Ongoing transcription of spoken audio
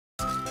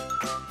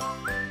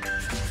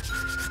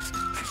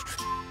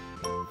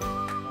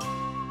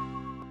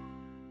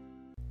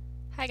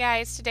Hi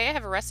guys, today I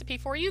have a recipe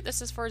for you. This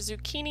is for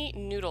zucchini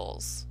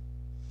noodles.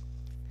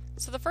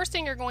 So the first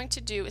thing you're going to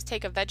do is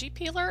take a veggie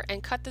peeler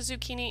and cut the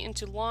zucchini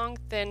into long,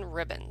 thin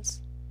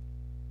ribbons.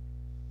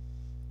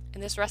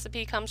 And this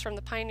recipe comes from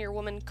the Pioneer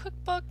Woman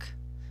Cookbook,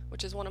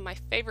 which is one of my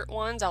favorite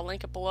ones. I'll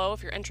link it below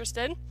if you're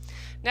interested.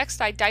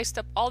 Next, I diced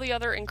up all the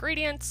other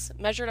ingredients,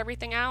 measured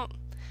everything out.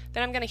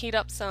 Then I'm going to heat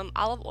up some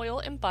olive oil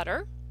and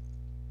butter.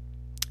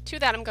 To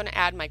that I'm going to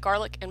add my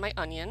garlic and my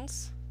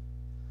onions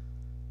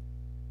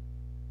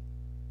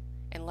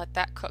and let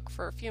that cook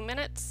for a few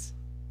minutes.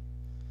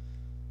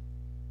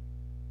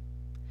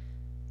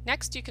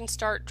 Next, you can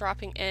start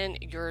dropping in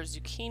your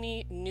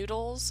zucchini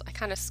noodles. I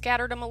kind of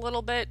scattered them a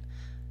little bit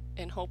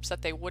in hopes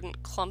that they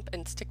wouldn't clump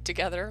and stick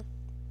together.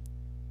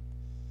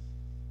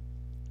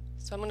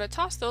 So I'm going to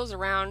toss those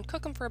around,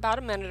 cook them for about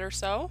a minute or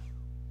so.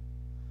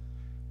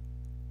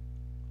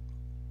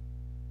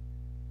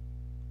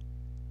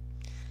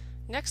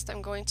 Next,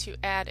 I'm going to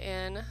add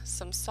in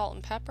some salt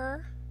and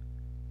pepper.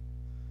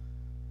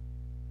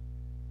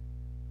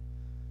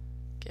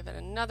 Give it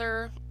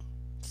another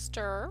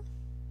stir.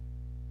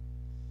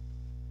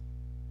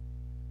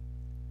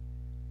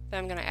 Then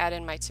I'm going to add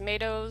in my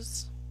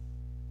tomatoes.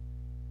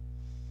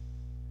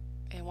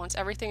 And once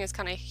everything is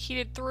kind of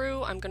heated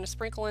through, I'm going to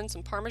sprinkle in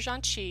some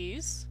Parmesan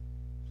cheese.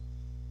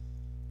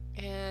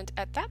 And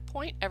at that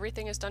point,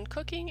 everything is done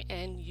cooking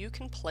and you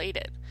can plate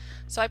it.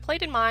 So I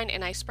plated mine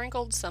and I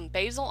sprinkled some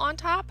basil on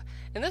top.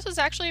 And this was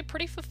actually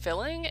pretty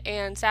fulfilling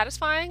and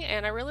satisfying,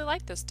 and I really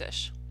like this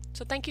dish.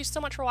 So thank you so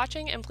much for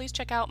watching, and please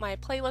check out my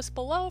playlist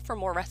below for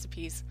more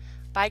recipes.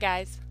 Bye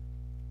guys!